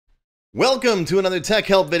Welcome to another Tech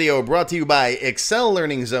Help video brought to you by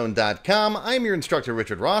ExcelLearningZone.com. I'm your instructor,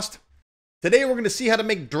 Richard Rost. Today we're going to see how to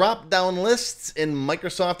make drop-down lists in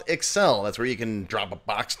Microsoft Excel. That's where you can drop a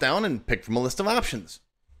box down and pick from a list of options.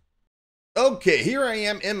 Okay, here I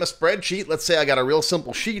am in my spreadsheet. Let's say I got a real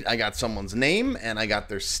simple sheet. I got someone's name and I got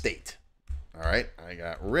their state. All right, I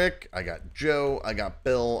got Rick, I got Joe, I got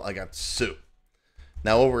Bill, I got Sue.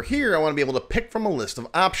 Now over here, I want to be able to pick from a list of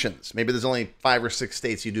options. Maybe there's only 5 or 6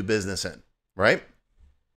 states you do business in, right?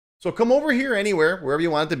 So come over here anywhere, wherever you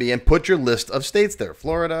want it to be, and put your list of states there.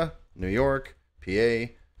 Florida, New York,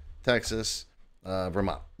 PA, Texas,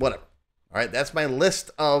 Vermont, whatever. All right, that's my list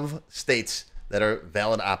of states that are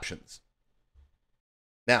valid options.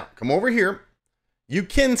 Now, come over here. You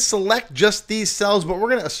can select just these cells, but we're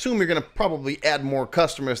going to assume you're going to probably add more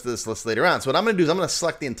customers to this list later on. So what I'm going to do is I'm going to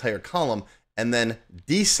select the entire column and then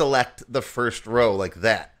deselect the first row like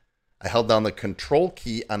that. I held down the control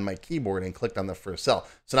key on my keyboard and clicked on the first cell.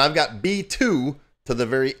 So now I've got B2 to the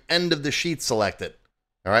very end of the sheet selected.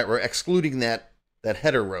 All right, we're excluding that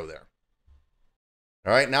header row there.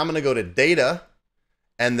 All right, now I'm going to go to data,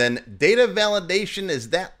 and then data validation is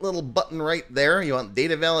that little button right there. You want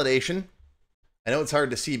data validation. I know it's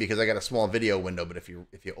hard to see because I got a small video window, but if you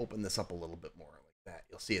open this up a little bit more like that,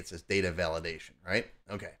 you'll see it says data validation, right?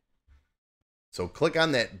 Okay. So click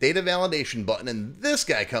on that data validation button and this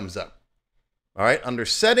guy comes up. All right, under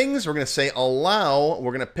settings, we're going to say allow.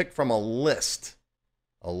 We're going to pick from a list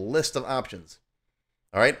of options.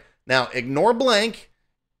 All right, now ignore blank.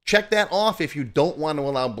 Check that off if you don't want to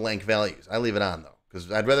allow blank values. I leave it on though, because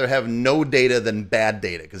I'd rather have no data than bad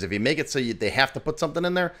data. Because if you make it so they have to put something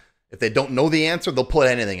in there, if they don't know the answer, they'll put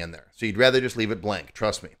anything in there. So you'd rather just leave it blank,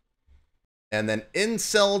 trust me. And then in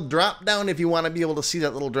cell drop down if you want to be able to see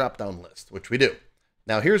that little drop down list, which we do.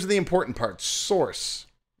 Now here's the important part, source.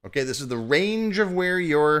 Okay, this is the range of where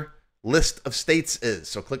your list of states is.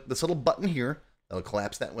 So click this little button here, that'll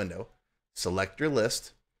collapse that window. Select your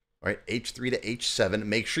list, all right, H3 to H7.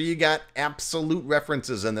 Make sure you got absolute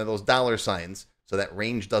references in there, those dollar signs, so that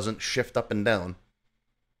range doesn't shift up and down,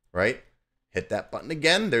 right? Hit that button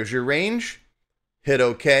again, there's your range. Hit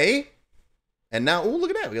OK. And now, oh, look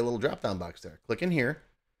at that. We got a little drop-down box there. Click in here.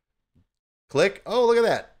 Click. Oh, look at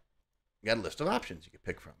that. You got a list of options you can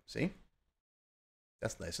pick from. See?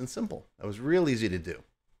 That's nice and simple. That was real easy to do.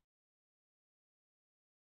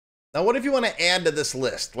 Now, what if you want to add to this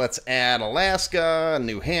list? Let's add Alaska,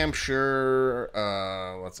 New Hampshire.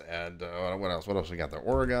 Let's add, what else? What else we got there?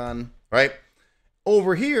 Oregon, right?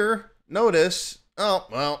 Over here, notice, oh,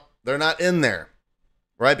 well, they're not in there,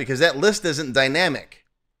 right? Because that list isn't dynamic.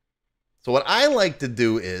 So what I like to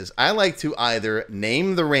do is I like to either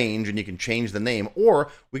name the range and you can change the name,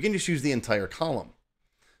 or we can just use the entire column.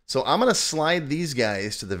 So I'm going to slide these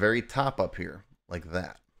guys to the very top up here like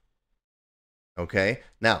that. Okay.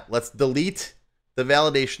 Now let's delete the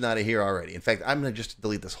validation out of here already. In fact, I'm going to just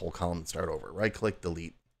delete this whole column and start over. Right click,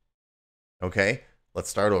 delete. Okay.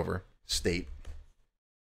 Let's start over. State.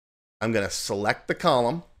 I'm going to select the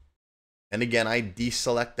column. And again, I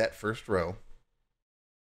deselect that first row.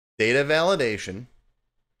 Data validation,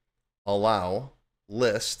 allow,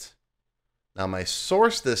 list. Now my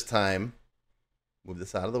source this time, move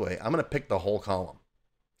this out of the way. I'm going to pick the whole column.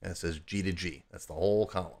 And it says G to G. That's the whole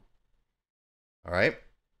column. All right.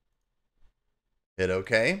 Hit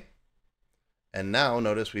OK. And now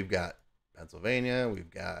notice we've got Pennsylvania,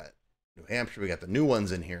 we've got New Hampshire, we got the new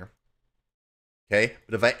ones in here. Okay.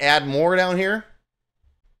 But if I add more down here,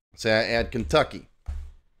 say I add Kentucky.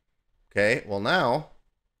 Okay. Well, now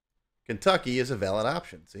Kentucky is a valid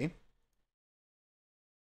option, see?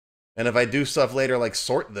 And if I do stuff later like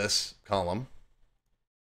sort this column,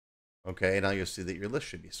 okay, now you'll see that your list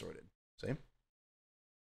should be sorted, see?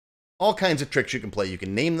 All kinds of tricks you can play. You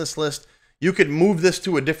can name this list. You could move this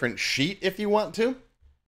to a different sheet if you want to.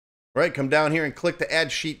 Right, come down here and click to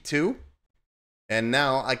add sheet 2. And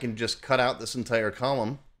now I can just cut out this entire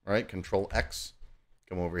column, right? Control X,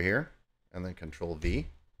 come over here, and then Control V.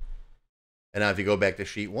 And now if you go back to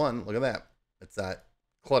sheet 1, look at that. It's not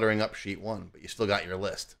cluttering up sheet 1, but you still got your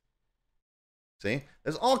list. See?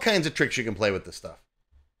 There's all kinds of tricks you can play with this stuff.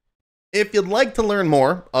 If you'd like to learn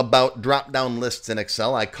more about drop-down lists in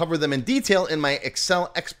Excel, I cover them in detail in my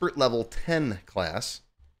Excel Expert Level 10 class.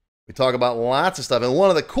 We talk about lots of stuff. And one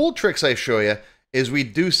of the cool tricks I show you is we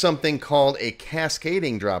do something called a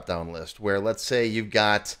cascading drop-down list, where let's say you've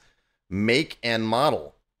got make and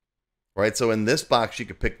model. Right? So in this box, you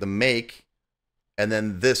could pick the make. And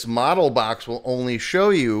then this model box will only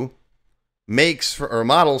show you makes or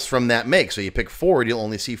models from that make. So you pick Ford, you'll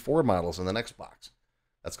only see Ford models in the next box.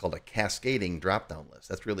 That's called a cascading drop-down list.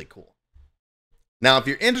 That's really cool. Now, if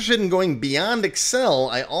you're interested in going beyond Excel,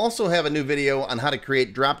 I also have a new video on how to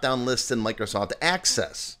create drop-down lists in Microsoft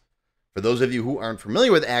Access. For those of you who aren't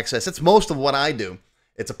familiar with Access, it's most of what I do.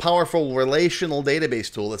 It's a powerful relational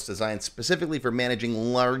database tool that's designed specifically for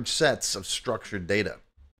managing large sets of structured data.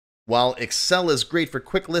 While Excel is great for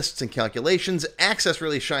quick lists and calculations, Access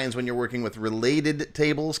really shines when you're working with related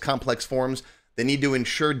tables, complex forms. They need to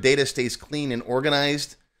ensure data stays clean and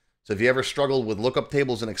organized. So if you ever struggled with lookup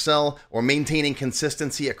tables in Excel or maintaining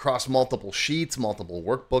consistency across multiple sheets, multiple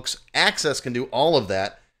workbooks, Access can do all of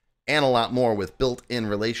that and a lot more with built-in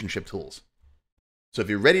relationship tools. So if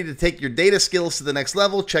you're ready to take your data skills to the next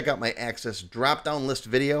level, check out my Access drop-down list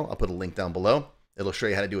video. I'll put a link down below. It'll show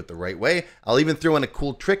you how to do it the right way. I'll even throw in a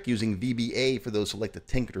cool trick using VBA for those who like to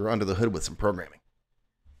tinker under the hood with some programming.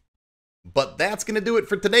 But that's going to do it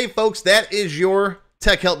for today, folks. That is your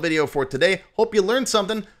Tech Help video for today. Hope you learned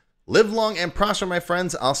something. Live long and prosper, my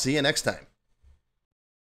friends. I'll see you next time.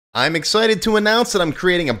 I'm excited to announce that I'm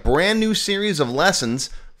creating a brand new series of lessons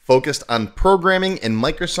focused on programming in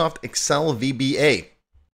Microsoft Excel VBA.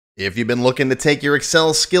 If you've been looking to take your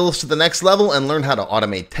Excel skills to the next level and learn how to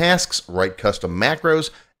automate tasks, write custom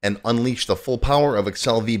macros, and unleash the full power of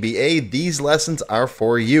Excel VBA, these lessons are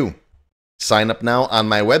for you. Sign up now on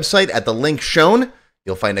my website at the link shown.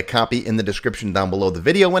 You'll find a copy in the description down below the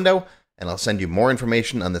video window, and I'll send you more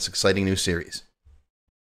information on this exciting new series.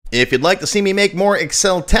 If you'd like to see me make more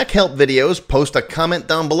Excel Tech Help videos, post a comment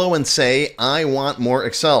down below and say, "I want more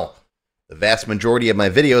Excel." The vast majority of my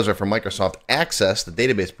videos are for Microsoft Access, the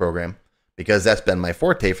database program, because that's been my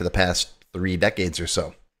forte for the past 3 decades or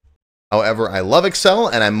so. However, I love Excel,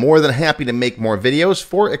 and I'm more than happy to make more videos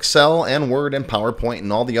for Excel and Word and PowerPoint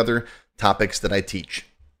and all the other topics that I teach.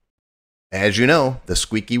 As you know, the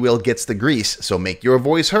squeaky wheel gets the grease, so make your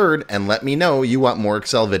voice heard and let me know you want more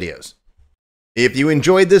Excel videos. If you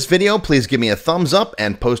enjoyed this video, please give me a thumbs up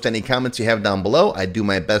and post any comments you have down below. I do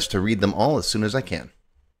my best to read them all as soon as I can.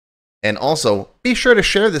 And also, be sure to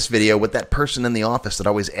share this video with that person in the office that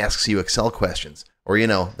always asks you Excel questions. Or, you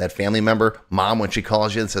know, that family member, mom, when she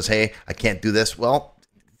calls you and says, "Hey, I can't do this." Well,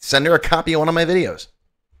 send her a copy of one of my videos.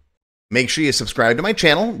 Make sure you subscribe to my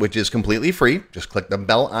channel, which is completely free. Just click the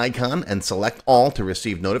bell icon and select all to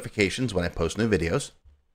receive notifications when I post new videos.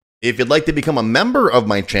 If you'd like to become a member of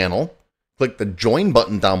my channel, click the join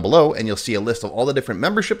button down below and you'll see a list of all the different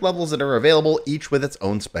membership levels that are available, each with its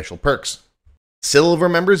own special perks. Silver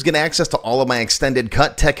members get access to all of my extended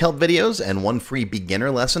cut Tech Help videos and one free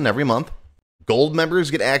beginner lesson every month. Gold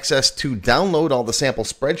members get access to download all the sample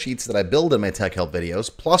spreadsheets that I build in my Tech Help videos,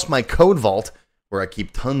 plus my code vault, where I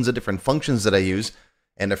keep tons of different functions that I use,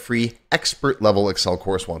 and a free expert level Excel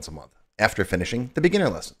course once a month, after finishing the beginner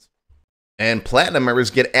lessons. And Platinum members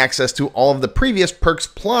get access to all of the previous perks,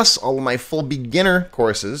 plus all of my full beginner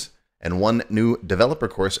courses, and one new developer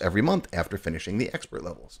course every month after finishing the expert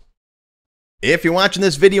levels. If you're watching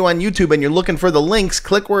this video on YouTube and you're looking for the links,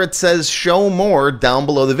 click where it says show more down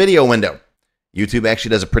below the video window. YouTube actually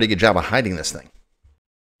does a pretty good job of hiding this thing.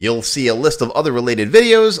 You'll see a list of other related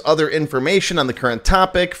videos, other information on the current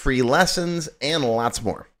topic, free lessons, and lots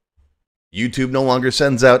more. YouTube no longer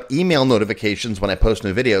sends out email notifications when I post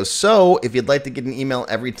new videos, so if you'd like to get an email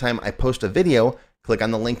every time I post a video, click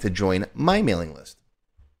on the link to join my mailing list.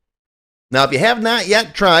 Now, if you have not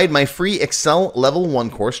yet tried my free Excel Level 1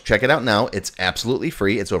 course, check it out now. It's absolutely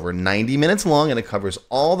free. It's over 90 minutes long, and it covers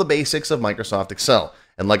all the basics of Microsoft Excel.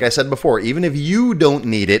 And like I said before, even if you don't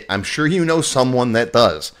need it, I'm sure you know someone that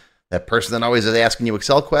does. That person that always is asking you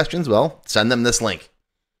Excel questions, well, send them this link.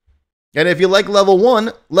 And if you like Level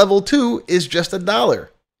 1, Level 2 is just $1,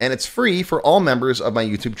 and it's free for all members of my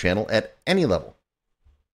YouTube channel at any level.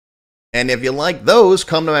 And if you like those,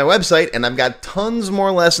 come to my website, and I've got tons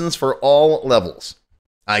more lessons for all levels.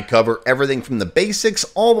 I cover everything from the basics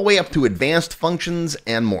all the way up to advanced functions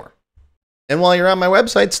and more. And while you're on my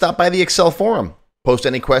website, stop by the Excel forum. Post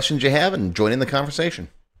any questions you have and join in the conversation.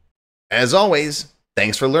 As always,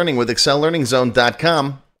 thanks for learning with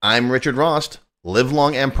ExcelLearningZone.com. I'm Richard Rost. Live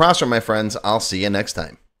long and prosper, my friends. I'll see you next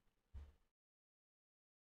time.